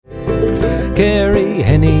Carey,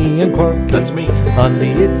 Henny and Quirk. That's me. On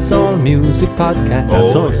the It's All Music podcast.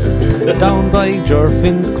 That's us. Down by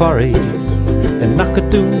Jerfin's Quarry and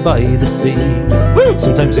Knockadoon by the sea. Woo!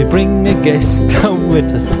 Sometimes we bring a guest down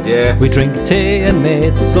with us. Yeah. We drink tea and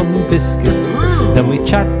eat some biscuits. Then we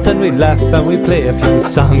chat and we laugh and we play a few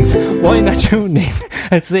songs. Why not tune in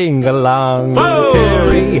and sing along? Whoa!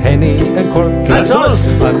 Carey, Henny and Quirk. That's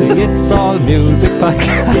us. On the It's All Music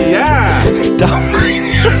podcast. Yeah. Down by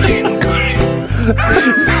Jerfin's Quarry.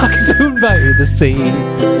 Knockadoon by the sea.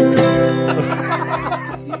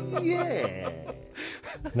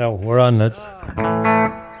 No, we're on, lads.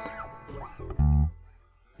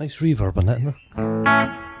 Nice reverb on that, isn't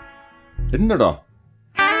there? Isn't there though?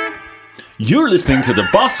 You're listening to the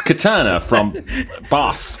Boss Katana from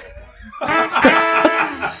Boss.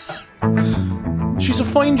 She's a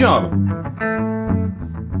fine job.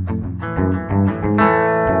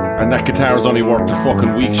 And that guitar's only worth a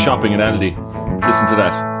fucking week's shopping in Aldi. Listen to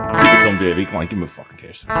that. Give it to him, Davey. Come on, give him a fucking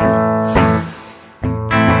taste. My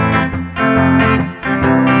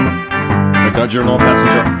God, you're no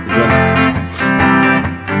passenger.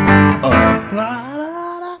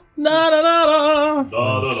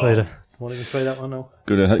 Try that. Want to try that one now?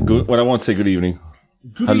 Good. Well, I won't say good evening.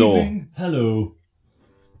 Good Hello. evening. Hello.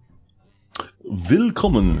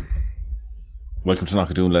 Willkommen. Welcome to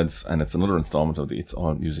Knockadoon, lads, and it's another installment of the It's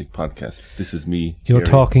All Music podcast. This is me. You're Carey,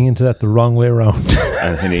 talking into that the wrong way around.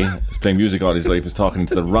 and Henny is playing music all his life, is talking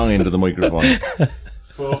into the wrong end of the microphone.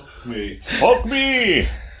 Fuck me. Fuck me!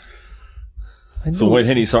 So while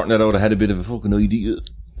Henny's sorting that out, I had a bit of a fucking idea.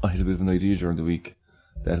 I had a bit of an idea during the week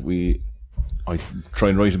that I try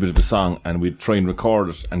and write a bit of a song and we'd try and record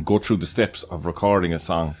it and go through the steps of recording a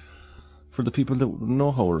song for the people that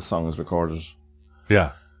know how a song is recorded.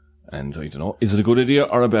 Yeah. And I don't know, is it a good idea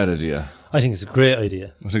or a bad idea? I think it's a great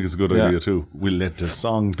idea. I think it's a good idea too. We'll let the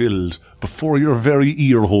song build before your very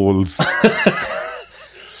ear holes.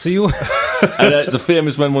 So you... And it's a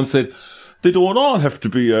famous man once said, they don't all have to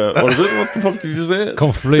be, what is it? What the fuck did you say?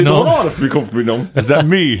 Comfortably They numb. don't all have to be comfortably numb. Is that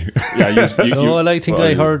me? Yeah, you No, well, I think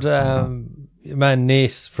I you- heard man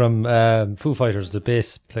Nate from Foo Fighters, the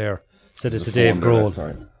bass player, said it to Dave Grohl.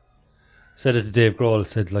 Said it to Dave Grohl,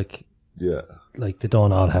 said like they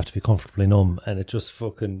don't all have to be comfortably numb, and it just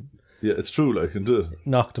fucking It's true, I can do it.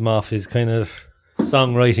 knocked him off his kind of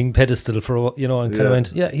songwriting pedestal for, and kind of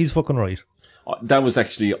went, yeah, he's fucking right. That was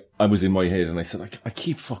actually, I was in my head and I said, I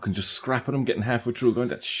keep fucking just scrapping them, getting halfway through, going,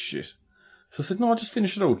 that's shit. So I said, no, I'll just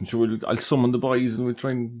finish it out and sure, I'll summon the boys and we'll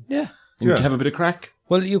try and have a bit of crack.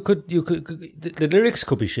 Well, you could the lyrics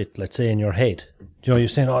could be shit, let's say, in your head. You're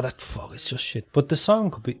saying, oh, that fuck, it's just shit. But the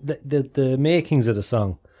song could be, the makings of the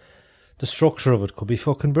song, the structure of it could be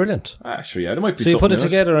fucking brilliant. Actually, yeah, there might be So you something put it in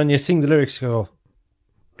together and you sing the lyrics, you go,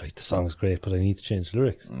 right, the song is great, but I need to change the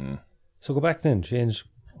lyrics. So go back then, change.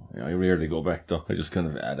 Yeah, I rarely go back though. I just kind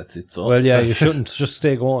of, that's it. So Well, yeah, you shouldn't. Just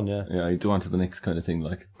stay going, yeah. Yeah, I do on to the next kind of thing,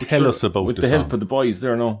 like. Tell us about with the the song. help of the boys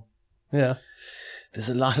there now. Yeah. There's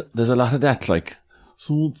a lot of that, like.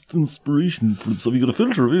 So what's the inspiration for the song? You got a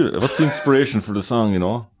filter of it. What's the inspiration for the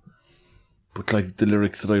song, But like the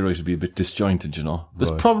lyrics that I write would be a bit disjointed,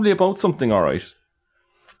 There's probably about something alright.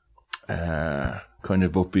 Kind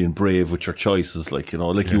of about being brave with your choices, like, you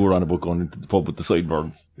were on about going into the pub with the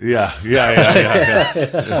sideburns. Yeah.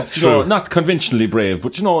 That's true. Not conventionally brave,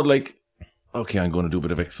 but like, okay, I'm going to do a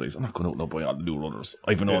bit of exercise. I'm not going out now buy all the new runners.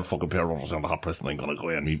 I have an old fucking pair of runners on the hot press and I'm going to go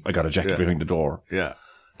in. I got a jacket behind the door. Yeah.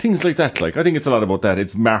 Things like that, like, I think it's a lot about that.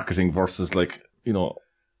 It's marketing versus, like,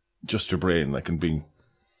 just your brain, like, and being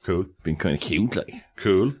kind of cute, like.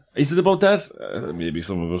 Cool. Is it about that? Maybe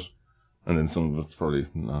some of it. And then some of it's probably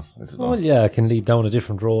not. I don't know. Well, yeah, it can lead down a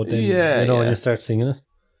different road then, when you start singing it.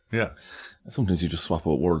 Yeah. Sometimes you just swap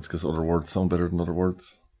out words because other words sound better than other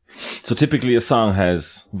words. So typically a song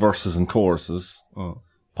has verses and choruses,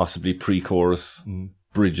 possibly pre-chorus,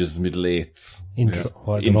 bridges, middle eights,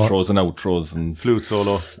 intros and outros, and flute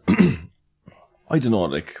solo. I don't know,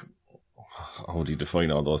 like, how do you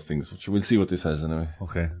define all those things? But we'll see what this has anyway.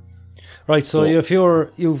 Okay. Right, so if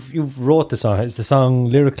you've wrote the song, is the song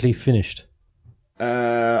lyrically finished?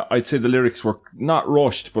 I'd say the lyrics were not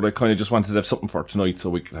rushed, but I kind of just wanted to have something for tonight so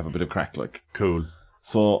we could have a bit of crack, like. Cool.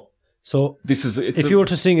 So this is if you were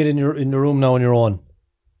to sing it in the room now on your own,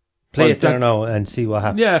 play it there now and see what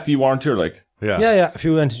happens. Yeah, if you weren't here, like. Yeah. If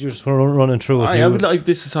you went, you're just running through it. I would like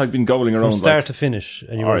this is how I've been going around from start to finish,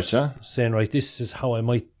 and you were saying, right, this is how I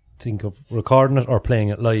might think of recording it or playing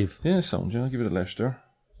it live. Yeah, sound. Yeah, I'll give it a lash there.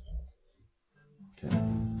 Okay.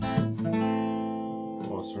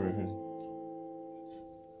 Oh, sorry.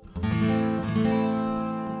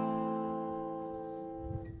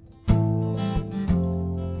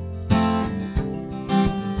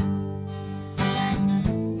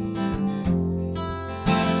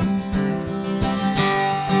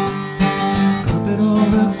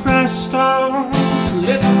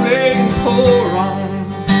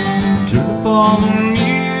 all the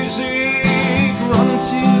music, run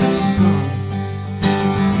to the sun,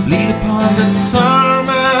 bleed upon the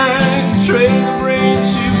tarmac, trade the brain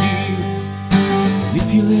to you. And if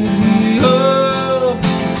you let me up,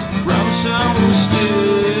 I promise I will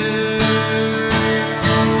stay.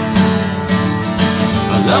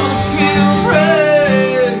 I love to feel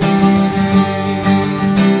brave.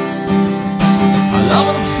 I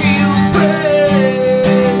love to feel brave.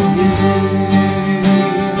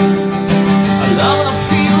 I love to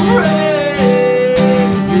feel brave.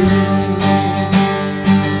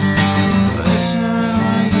 That's not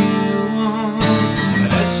what you want.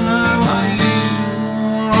 That's not what you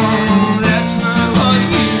want. That's not what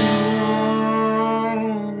you want.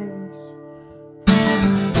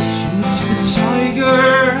 Shoot to the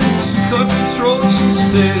tigers, cut the throats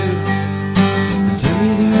instead. Tell me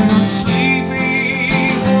they're not sleepy,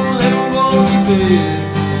 won't let them go to bed.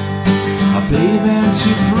 I beg them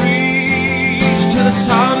to preach, tell us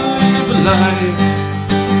how to live a life.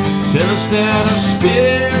 Tell us that our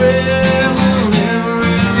spirit will never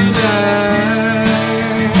ever die.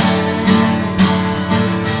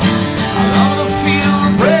 I love to feel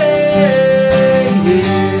brave.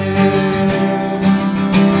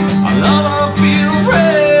 I love to feel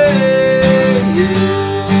brave.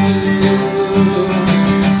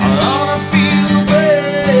 I love to feel brave.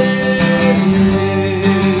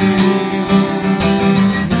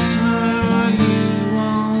 That's not what you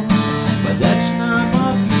want, but that's not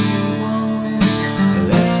what you want.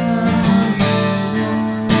 That's not what you want.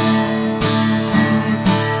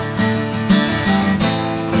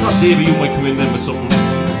 I thought Davey, you might come in then with something.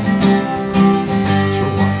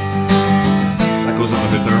 Sure, what? That goes on a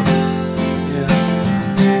bit there.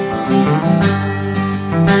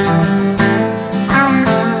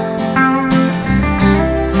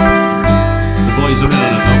 The boys are in on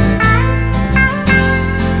it now.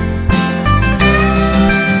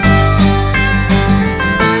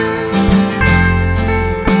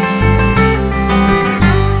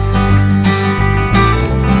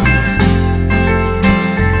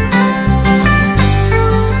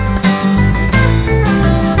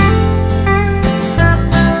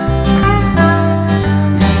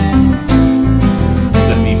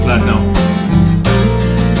 Let me flat now.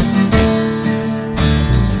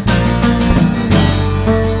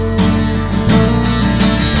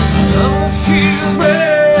 I love to feel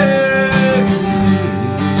brave.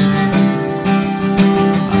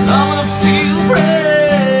 I love to feel brave.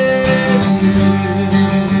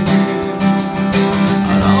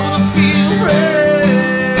 I love to feel brave.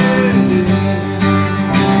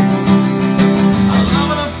 I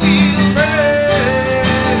love to feel brave.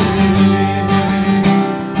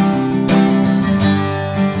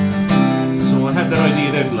 So I had that idea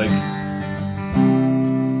then, like,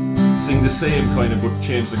 sing the same kind of, but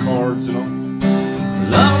change the chords, you know.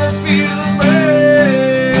 Love to feel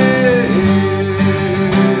brave.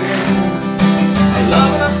 I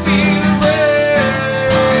love to feel brave.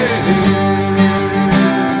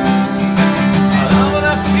 I love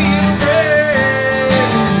to feel brave.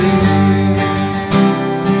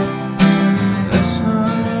 That's not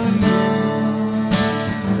what you want.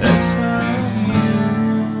 That's not what you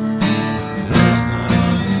want. That's not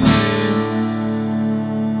what you want.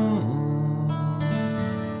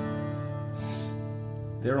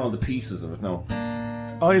 They're all the pieces of it now.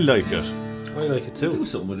 I like it. I like it Do too.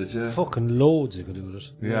 something with it, yeah. Fucking loads you could do with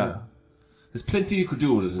it. Yeah. There's plenty you could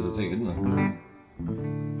do with it, is the thing, isn't there?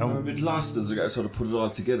 I'm a bit lost as regards how to put it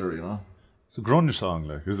all together, you know. It's a grunge song,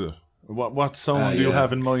 like, is it? What song do you yeah.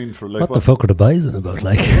 have in mind for, like, What the fuck are the boys about?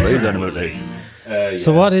 Like, is that about, like?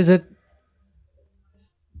 so what is it?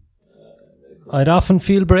 I'd often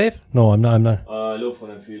feel brave. No, I'm not. I love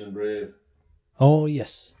when I'm feeling brave. Oh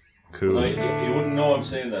yes. Cool. Like, you wouldn't know I'm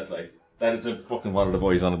saying that, like. That is a fucking what are the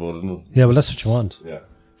boys on about, isn't it? Yeah, well that's what you want. Yeah.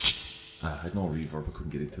 I had no reverb, I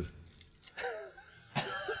couldn't get into it.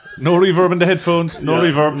 No reverb in the headphones. No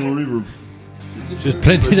reverb. No reverb. There's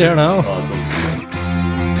plenty there now. Oh, it's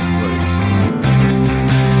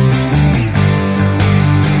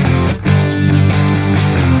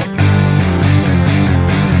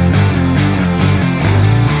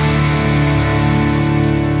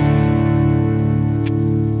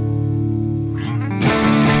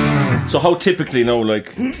So how typically now,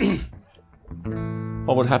 like,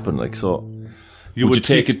 what would happen? Like, so you would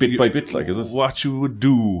take it bit by bit, like, is it? What you would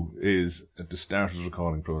do is, at the start of the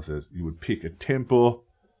recording process, you would pick a tempo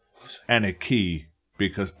and a key,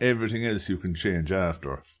 because everything else you can change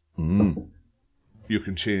after. Mm. You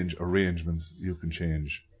can change arrangements, you can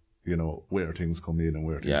change, you know, where things come in and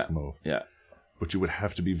where things come out. Yeah. But you would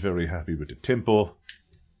have to be very happy with the tempo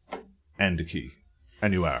and the key.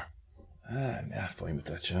 And you are. Yeah, fine with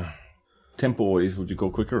that, yeah. Tempo-wise, would you go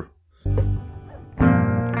quicker? Would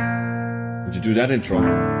you do that intro? Well,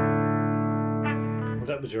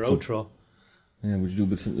 that was your outro. Yeah, would you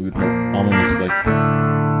do something a bit more ominous, like...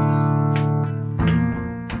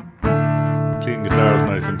 Clean guitar is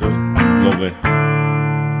nice and done. Lovely.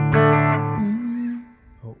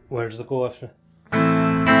 Where does it go after?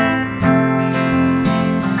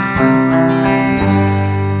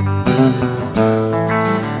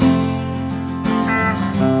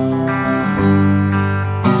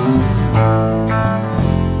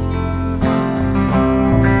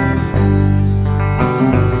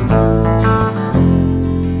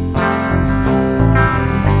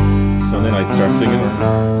 Start singing?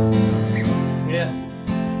 Yeah.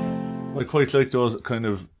 I quite like those kind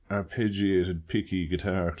of arpeggiated, picky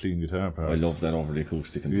guitar, clean guitar parts. I love that over the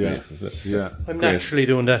acoustic and the bass. I'm naturally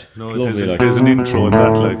doing that. No, it's lovely, there's an intro in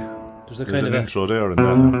that, like. There's an intro there in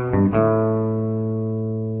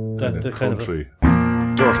that. The kind country.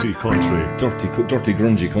 Dirty country. Dirty,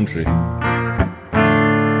 grungy country.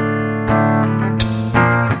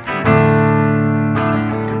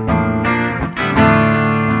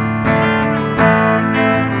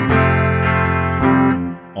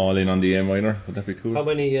 On the A minor, would that be cool? How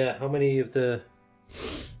many of the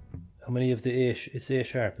A? It's A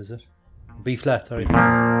sharp, is it? B flat, sorry.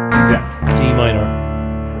 Yeah. D minor.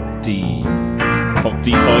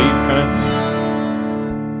 D5 kind of.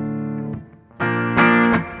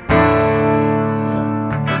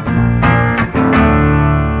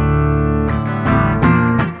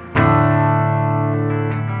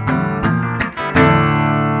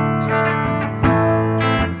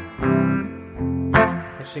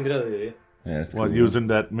 Yeah, it's cool. Using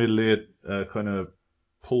that middle eight kind of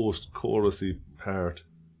post-chorusy part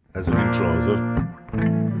as an intro, is it?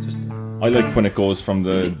 I like when it goes from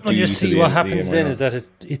the D you to see the what A happens then minor. is that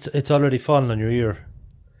it's already fallen on your ear,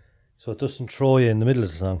 so it doesn't throw you in the middle of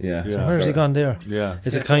the song. Yeah. So where's he gone there? Yeah.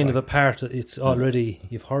 It's a kind of a part. It's already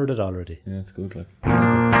you've heard it already. Yeah, it's good. Like.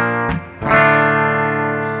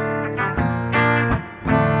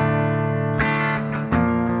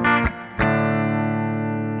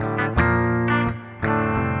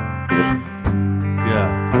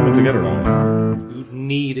 Coming together now. You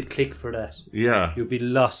need a click for that. Yeah. You'll be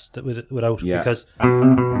lost without Yeah. because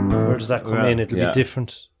where does that come in? It'll be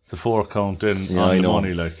different. It's a 4 count in Yeah, on I the know.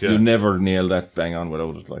 money, like, yeah. You never nail that bang on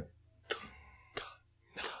without it, like.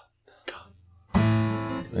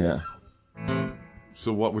 Yeah.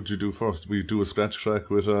 So what would you do first? We do a scratch track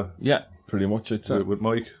with Yeah, pretty much. It's with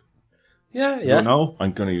Mike. Yeah. You know?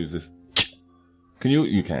 I'm gonna use this. Can you?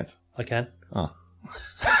 You can't. I can. Ah.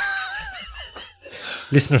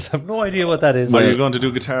 Listeners have no idea what that is. Are you going to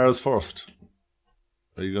do guitars first?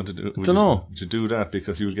 Are you going to do? Dunno. Would you do that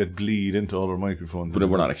because you'll get bleed into other microphones? But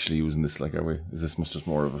we're not actually using this, like, are we? Is this just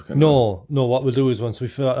more of a kind No. What we'll do is once we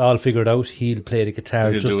all figured out, he'll play the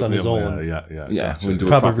guitar just on his own. Yeah. Yeah, Gotcha. we'll do it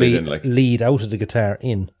properly Probably then, like. lead out of the guitar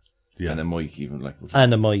in And a mic even, like.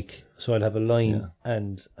 and a mic. So I'll have a line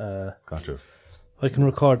and Gotcha. I can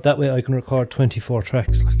record that way. I can record 24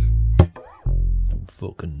 tracks, like I'm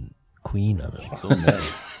fucking Queen on it. So mad.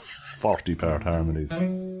 40-part harmonies.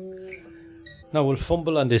 Now we'll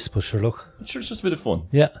fumble on this, but sure, look. Sure, it's just a bit of fun.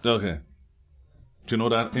 Yeah. Okay. Do you know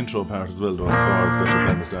that intro part as well? Those chords that you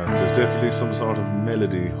can start. There's definitely some sort of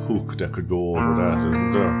melody hook that could go over that,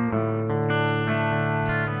 isn't there?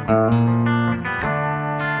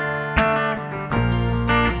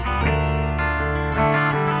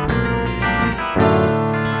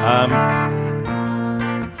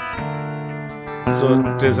 So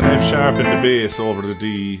there's an F sharp in the bass over the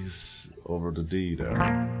D's, over the D there.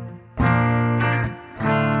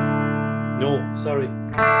 No, sorry.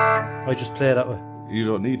 I just play that way. You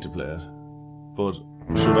don't need to play it, but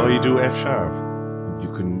should I do F sharp?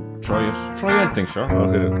 You can try it. Try anything, sure.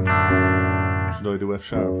 Okay. Should I do F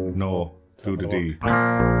sharp? No. Do the D.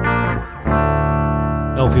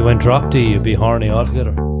 Now, if you went drop D, you'd be horny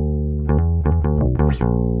altogether.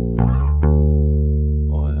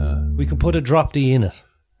 Oh, yeah. We could put a drop D in it.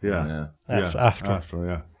 Yeah. After. After,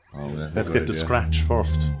 yeah. Oh, yeah. Let's get the scratch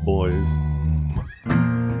first, boys.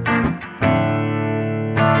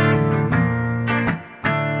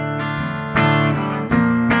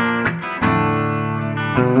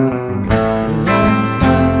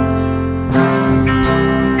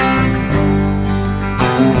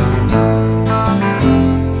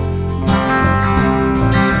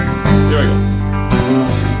 Here I go.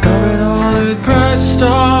 Covered all the Christ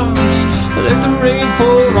stars, let the rain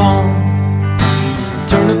pour on.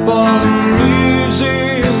 Turn up all the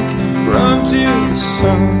music, run to the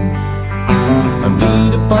sun. I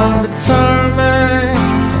beat upon the tarmac,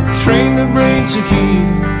 train the brain to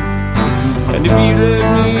heal. And if you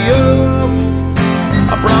let me up,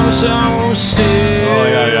 I promise I won't stay. Oh,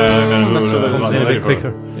 yeah. That's what comes in a bit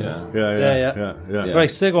quicker. Yeah.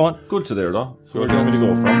 Right, stay going. Good to there, though. So where do you want me to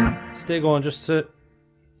go from? Stay going just to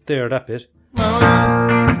there, that bit. I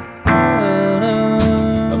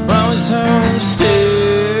promise I won't stay.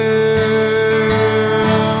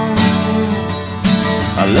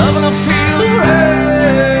 I love and I feel the rain.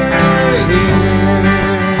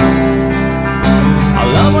 I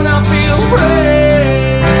love when I feel the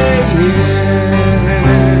rain.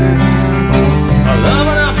 I love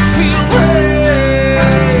when I feel the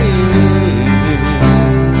rain.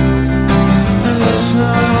 That's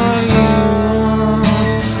not what you want.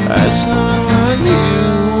 That's not what you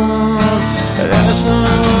want. That's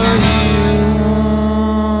not what you want.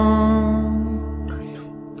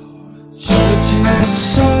 Should you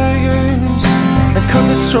tigers and cut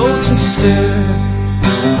their throats instead?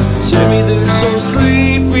 Tell me they're so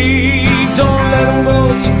sleepy, don't let them go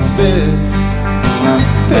to bed.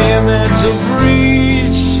 Pay a man to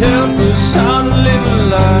preach, help us how to live a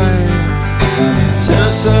life. Tell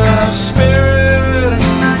us that our spirit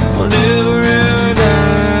will never ever die.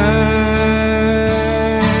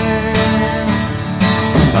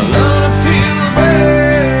 I love to feel the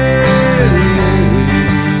rain.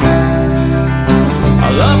 I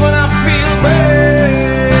love when I feel rain.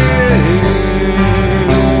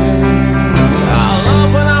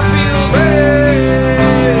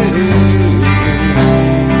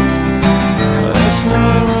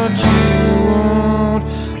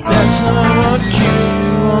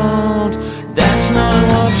 That's not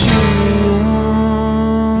what you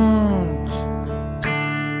want.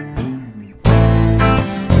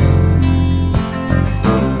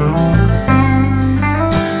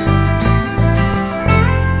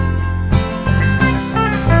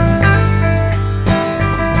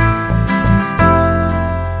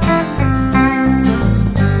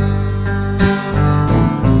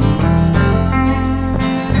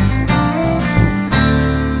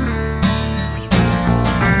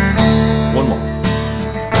 One more.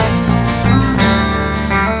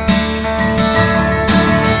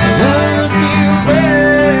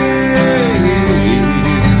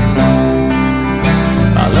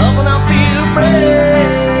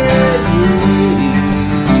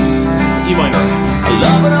 E minor. I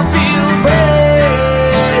love when I feel brave.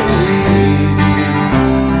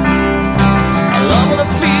 I love when I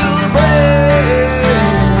feel brave.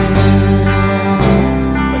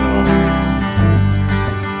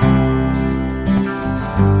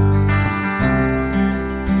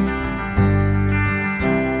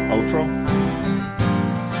 Outro.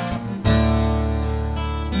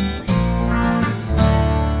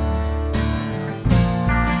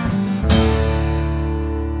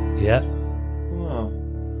 Yeah. Oh.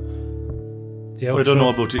 The I don't know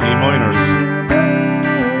about the E minors.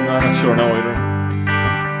 No, I'm not sure now either.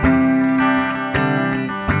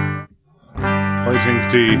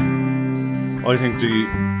 I think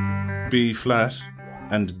the B flat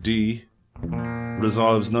and D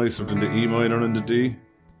resolves nicer than the E minor and the D.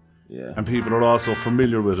 Yeah. And people are also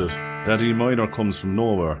familiar with it. That E minor comes from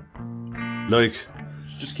nowhere. Like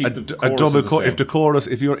Just keep a double chorus. If the chorus,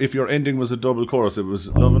 if your ending was a double chorus, it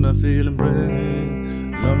was loving and feeling brave,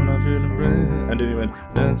 loving and feeling brave, and then you went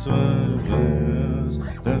that's what it feels,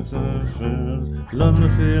 that's what it feels, loving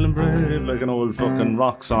and feeling brave, like an old fucking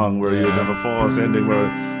rock song where you'd have a false ending where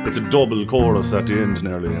it's a double chorus at the end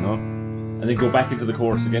nearly, you know. And then go back into the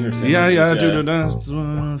chorus again, you're saying? Yeah, do the that's what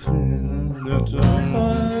I feel, that's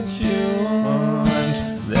what you want,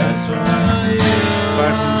 that's what I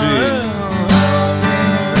back to G.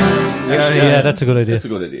 Yeah, that's a good idea. That's a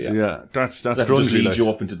good idea. Yeah, that's that grungy. just leads like. you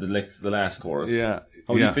up into the last chorus. Yeah.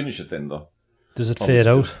 How do you finish it then, though? Does it fade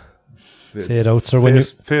out? Fade out, sir. When you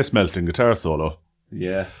Face melting guitar solo.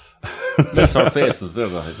 Yeah. That's our faces there,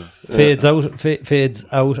 though. fades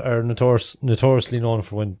out are notoriously known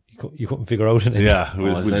for when you couldn't figure out anything. Yeah,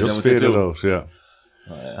 we'll is that just what they fade it do? out. Yeah.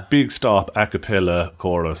 Oh, yeah. Big stop, a cappella,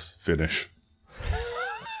 chorus, finish.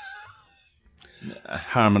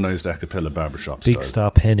 Harmonised a cappella barbershop Big style.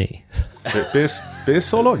 stop, Henny. Bass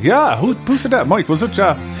solo? Yeah, who said that? Mike, was it?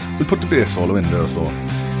 Yeah, we'll put the bass solo in there, so.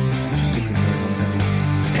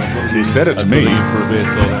 You said it to me. For a bass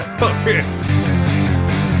solo. Okay.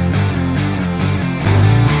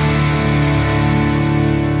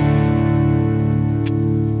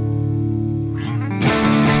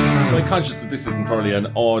 I'm conscious that this isn't probably an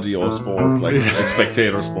audio sport, like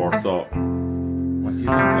spectator sport, so what do you think?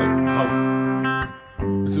 Like, how?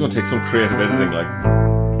 This is going to take some creative editing, like.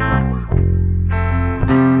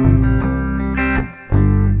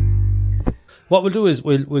 What we'll do is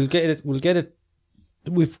we'll get it.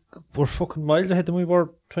 We're fucking miles ahead than we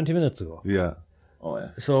were 20 minutes ago. Yeah. Oh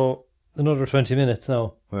yeah. So another 20 minutes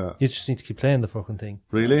now. Yeah. You just need to keep playing the fucking thing.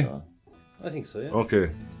 Really? I think so. Yeah.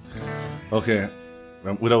 Okay.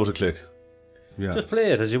 Without a click. Yeah. Just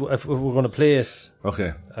play it if we're going to play it.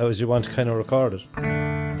 Okay. As you want to kind of record it.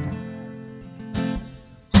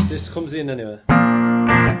 This comes in anyway.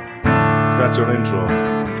 That's your intro.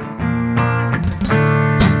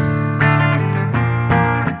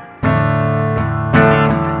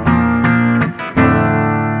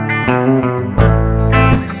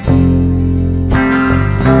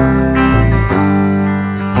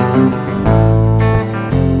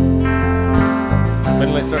 When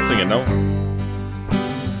will I start singing now?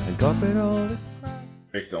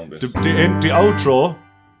 Breakdown bit. The outro,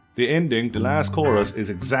 the ending, the last chorus is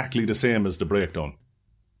exactly the same as the breakdown.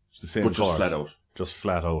 It's the same But chorus. just Just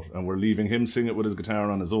flat flat out. out. And we're leaving him sing it with his guitar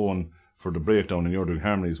on his own for the breakdown, and you're doing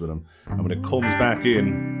harmonies with him. And when it comes back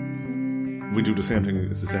in, we do the same thing.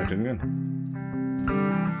 It's the same thing again.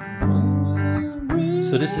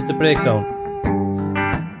 So this is the breakdown.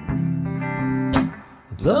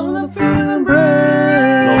 Love, I'm feeling brave.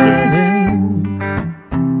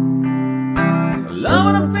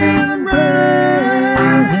 Love, I'm feeling brave.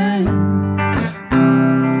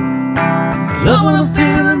 Love, I'm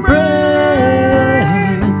feeling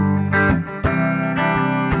brave.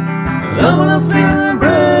 Love, I'm feeling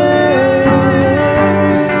brave.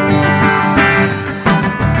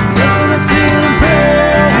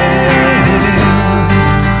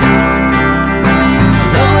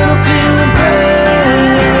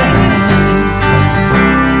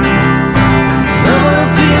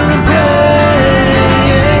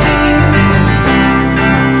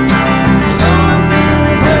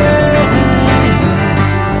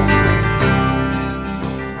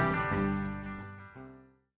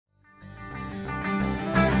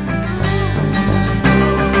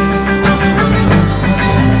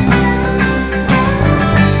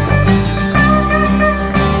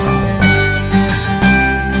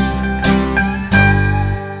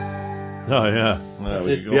 Oh, yeah.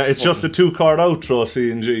 Yeah, it's just a 2-chord outro,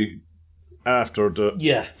 C and G, after the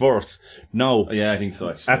verse. Now, Yeah, I think so,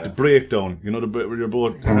 actually. at the breakdown, you know the bit where you're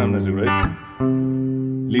both harmonizing, right?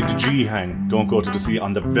 Leave the G hang. Don't go to the C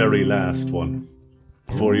on the very last one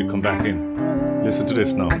before you come back in. Listen to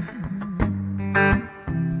this now.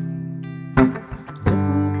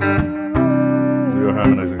 So you're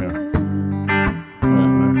harmonizing here.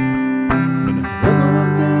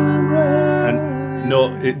 And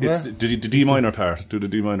no, it's the D minor part. Do the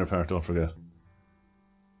D minor part, don't forget.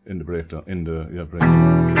 In the breakdown.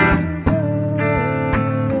 Breakdown.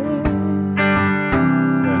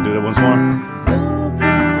 And do that once more.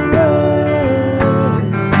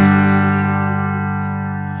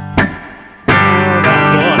 That's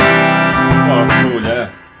the one. Oh, that's cool,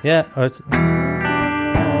 yeah. Yeah, or it's,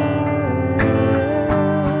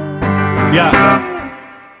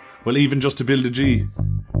 Yeah. Well, even just to build a G,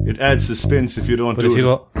 it adds suspense if you don't but do if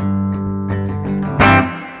you it. go,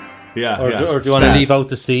 Yeah, or yeah. do you want to leave out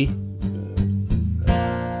the C?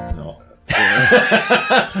 No.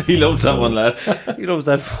 He loves that one, lad. He loves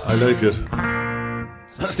that. I like it.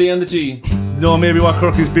 Stay on the G. No, maybe what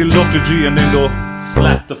Kirky's build up the G and then go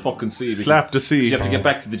Slap the fucking C. because slap the C. You have to get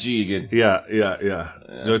back to the G again. Yeah.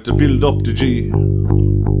 To build up the G.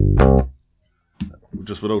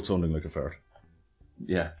 Just without sounding like a fart.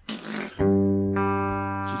 Yeah.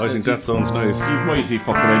 I think that sounds nice. You've mighty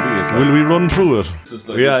fucking ideas, lad. Will we run through it? Just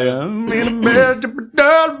like Yeah.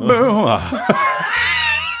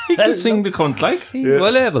 He can sing the cunt, like. He's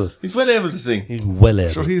well able. He's well able to sing. He's well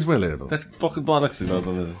able. Sure, he's well able. That's fucking bollocks, isn't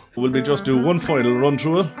it? Will we just do one final run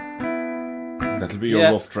through it? That'll be your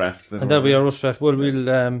Yeah. rough draft. Then. And that'll be our rush draft. Well, we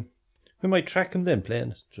might track him then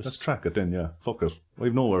playing it. Let's Just track it then, yeah. Fuck it.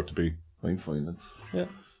 We've nowhere to be. I'm fine. That's, yeah.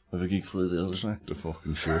 I have a gig for the Track the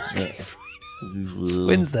fucking shit.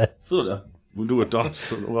 Wednesday. So, We'll do it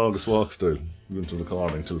dots August Walk style. We'll into the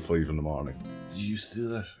recording till 5 in the morning. did you used to do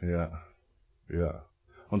that? Yeah.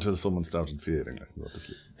 Until someone started fading, I can go to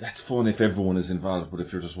sleep. That's fun if everyone is involved, but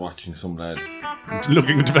if you're just watching some lad,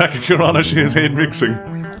 Looking at the back of Kirana, she is head mixing.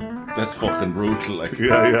 that's fucking brutal. Like,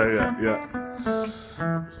 Yeah.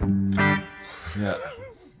 yeah.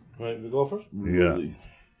 Right, we go for it? Yeah.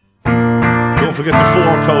 Don't forget the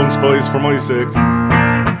 4 counts, boys, for my sake.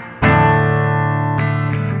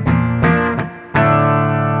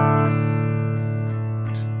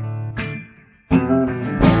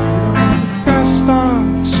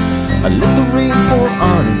 Stars, I let the rain pour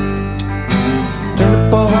on it. Turn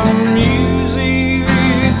up all the music,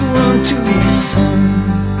 run to the sun.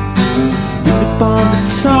 Beat up on the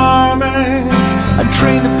tarmac, I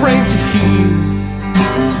train the brain to heal.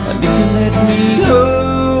 And if you let me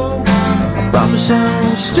go, I promise I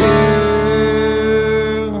won't stay.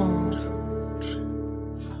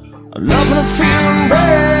 I love when I'm feeling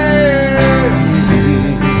brave.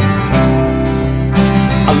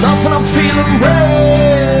 I love when I'm feeling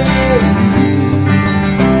brave.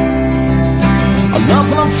 I love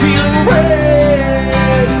when I'm feeling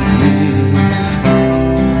brave.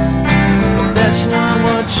 But that's not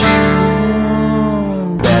what you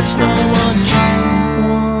want. That's not what you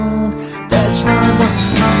want. That's not what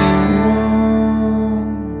you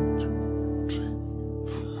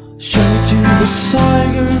want. Show it to the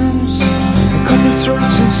tigers, cut their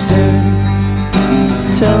throats instead.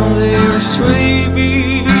 Tell them they're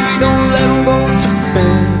sleepy, don't let them go to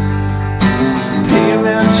bed. Pay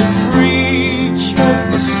them to preach, help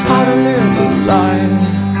us how to live a life.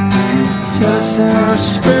 Tell us that our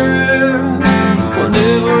spirit will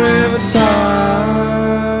never ever die.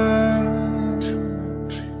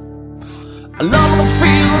 I love when I'm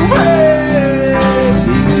feeling brave.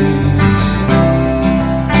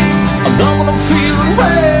 I love when I'm feeling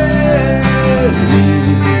brave.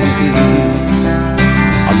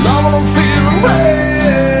 I love when I'm feeling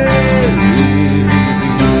brave.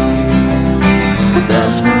 But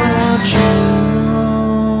that's not what you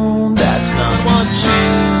want. That's not what you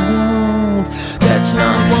want. That's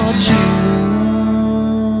not what you want.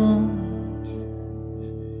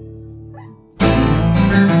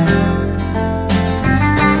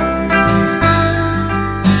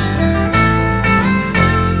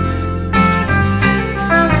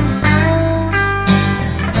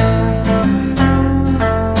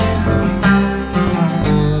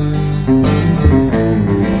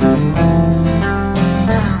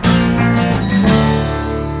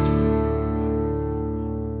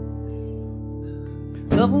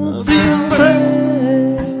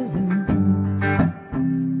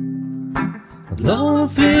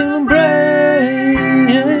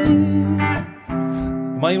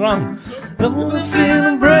 Am I wrong? Love when I'm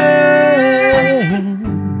feeling brave.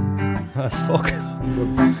 Ah, fuck.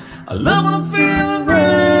 I love when I'm feeling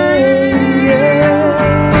brave.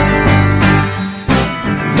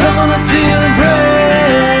 Love when I'm feeling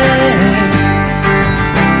brave.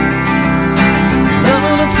 Love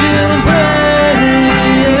when I'm feeling brave.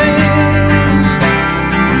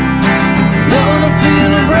 Love when I'm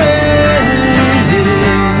feeling brave.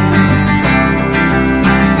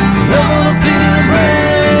 Love when I'm feeling brave.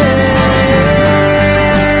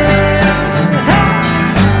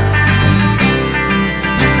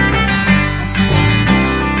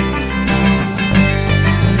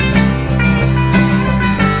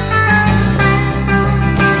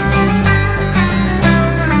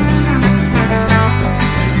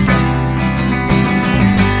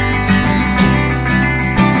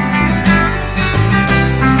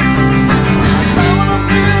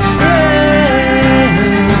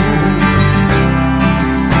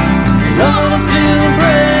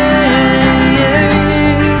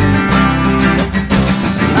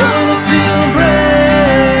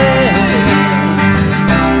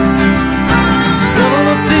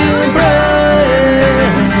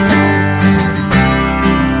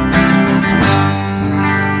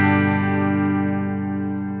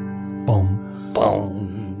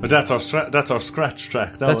 That's our scratch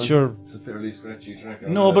track. That's your. It's a fairly scratchy track.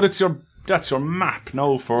 No, but that's your map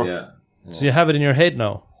now for. Yeah. So you have it in your head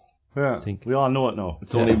now. Yeah. I think We all know it now.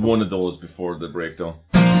 It's only one of those before the breakdown.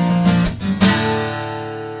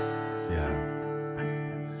 Yeah.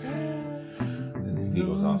 Then he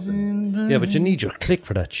goes off then. Yeah, but you need your click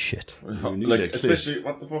for that shit. need Like, that click. especially,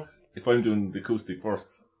 what the fuck? If I'm doing the acoustic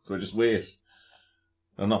first, do I just wait?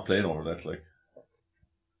 I'm not playing over that, like.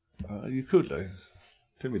 You could, like.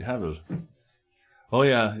 Then we'd have it. Oh,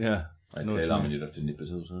 yeah. I'd play along and you'd have to nip it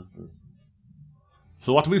out afterwards.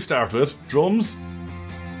 So what do we start with? Drums?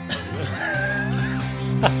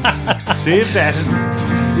 Save that.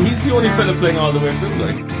 He's the only fella playing all the way through,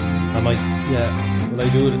 like. I might, yeah. Will I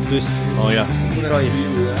do this? Oh, yeah. Sorry.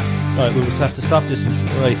 Alright, we'll just have to stop this.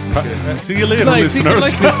 Right. See you later, Nice, see you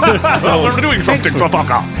listeners. later, listeners. Oh, we're doing something, so fuck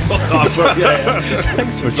off. Fuck off. Yeah.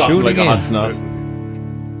 Thanks for Dropping tuning like a in. hot snot.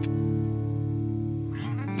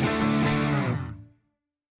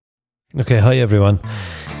 Okay, hi everyone.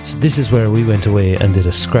 So this is where we went away and did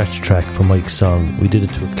a scratch track for Mike's song. We did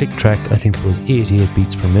it to a click track. I think it was 88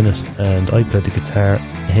 beats per minute, and I played the guitar.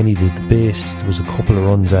 Henny did the bass. There was a couple of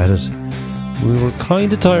runs at it. We were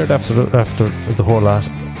kind of tired after the whole lot.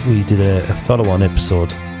 We did a follow-on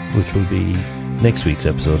episode, which will be next week's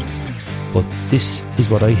episode. But this is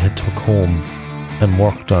what I had took home and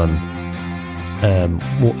worked on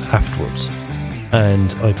afterwards.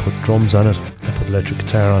 and I put drums on it, I put electric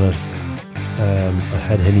guitar on it. I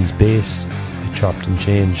had Henny's bass. I chopped and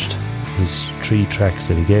changed his 3 tracks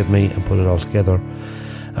that he gave me and put it all together,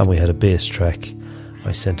 and we had a bass track.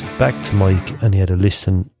 I sent it back to Mike and he had a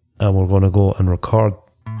listen, and we're going to go and record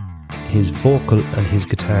his vocal and his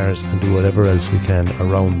guitars and do whatever else we can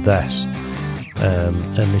around that,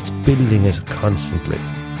 and it's building it constantly.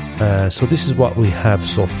 So this is what we have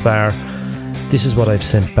so far. This is what I've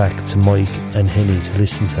sent back to Mike and Henny to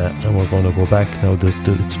listen to, and we're going to go back now.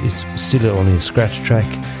 It's still only a scratch track.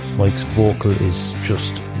 Mike's vocal is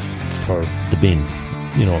just for the bin.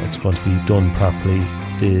 You know, it's going to be done properly.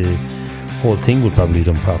 The whole thing would probably be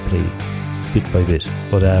done properly, bit by bit.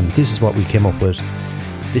 But this is what we came up with.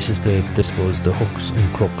 This is the hooks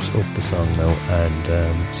and crooks of the song now,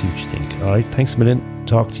 and see what you think. All right, thanks a million.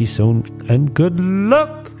 Talk to you soon, and good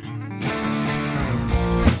luck.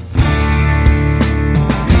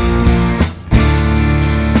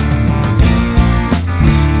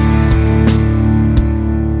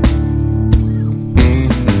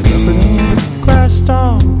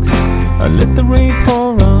 I let the rain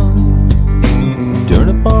pour on, turn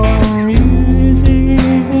up our music,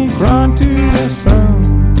 run to the sound,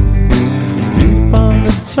 beat upon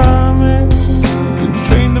the time and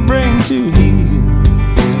train the brain to heal.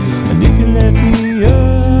 And if you let me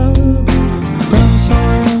up, promise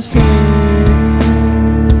I'll stay.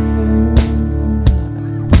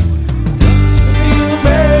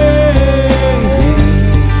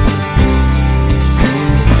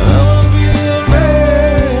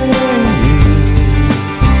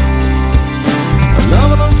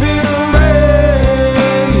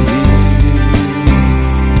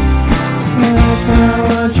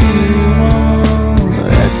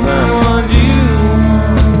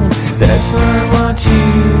 That's not what you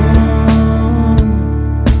want.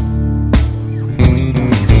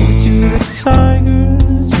 Go to the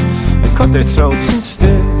tigers and cut their throats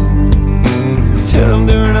instead. Tell them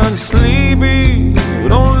they're not sleepy,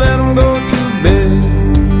 don't let them go to bed.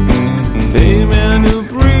 Hey man who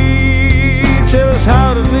breathe, tell us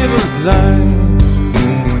how to live a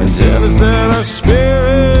life, and tell us that our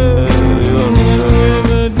spirit will never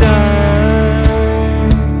ever die.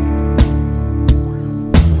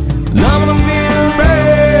 Love them being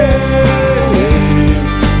brave,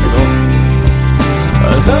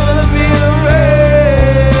 love them being brave,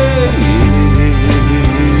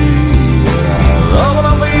 love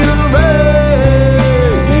them being brave.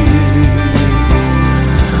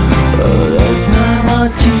 That's not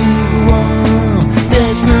what you want,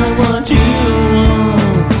 that's not what you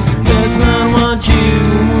want, that's not what you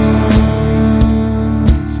want.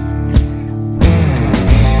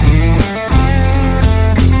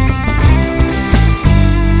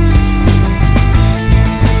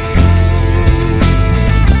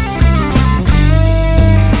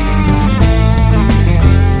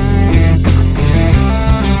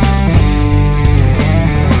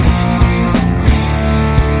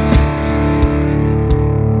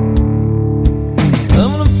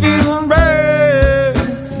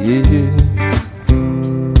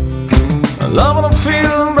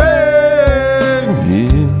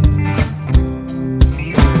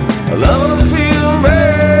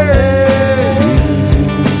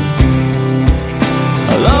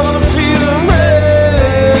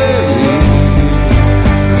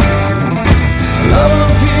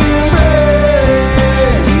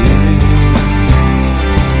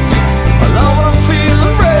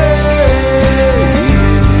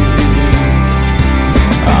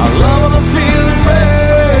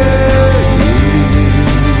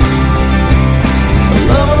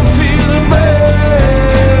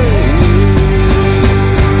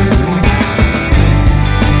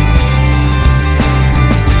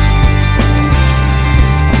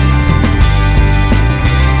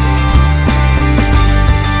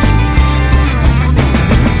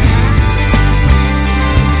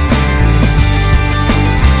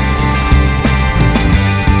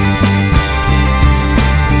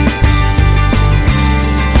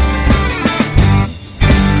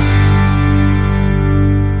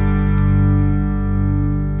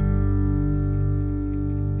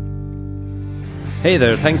 Hey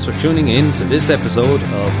there, thanks for tuning in to this episode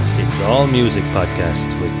of It's All Music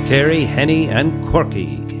Podcast with Carey, Henny and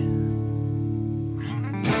Quirky.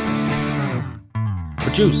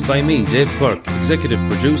 Produced by me, Dave Quirk. Executive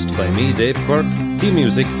produced by me, Dave Quirk. Theme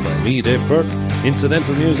music by me, Dave Quirk.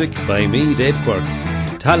 Incidental music by me, Dave Quirk.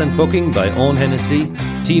 Talent booking by Owen Hennessy.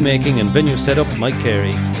 tea making and venue setup, Mike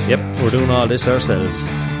Carey. Yep, we're doing all this ourselves.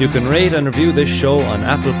 You can rate and review this show on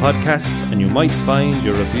Apple Podcasts, and you might find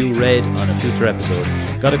your review read on a future episode.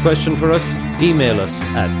 Got a question for us? Email us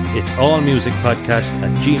at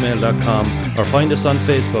itsallmusicpodcast@gmail.com, or find us on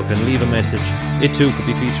Facebook and leave a message. It too could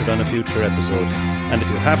be featured on a future episode. And if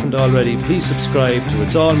you haven't already, please subscribe to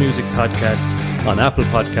It's All Music Podcast on Apple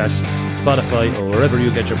Podcasts, Spotify, or wherever you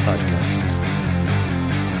get your podcasts.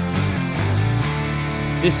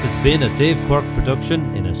 This has been a Dave Quirk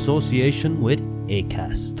production in association with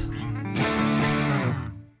Acast.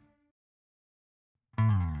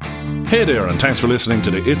 Hey there, and thanks for listening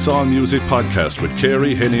to the It's All Music Podcast with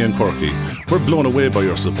Carey, Henny and Quirky. We're blown away by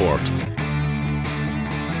your support.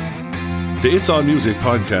 The It's All Music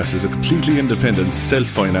Podcast is a completely independent,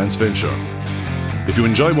 self-financed venture. If you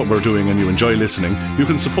enjoy what we're doing and you enjoy listening, you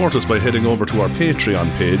can support us by heading over to our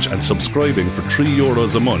Patreon page and subscribing for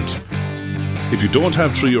 €3 a month. If you don't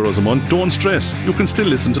have €3 a month, don't stress. You can still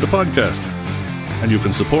listen to the podcast. And you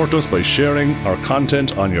can support us by sharing our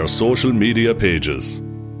content on your social media pages.